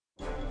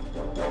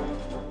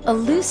A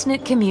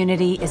loose-knit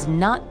community is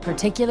not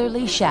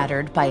particularly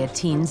shattered by a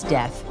teen's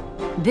death.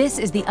 This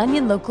is the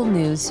Onion Local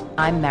News.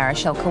 I'm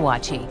Marichelle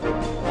Kawachi.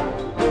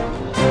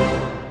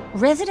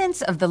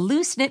 Residents of the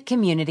loose-knit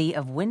community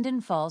of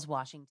Winden Falls, Washington.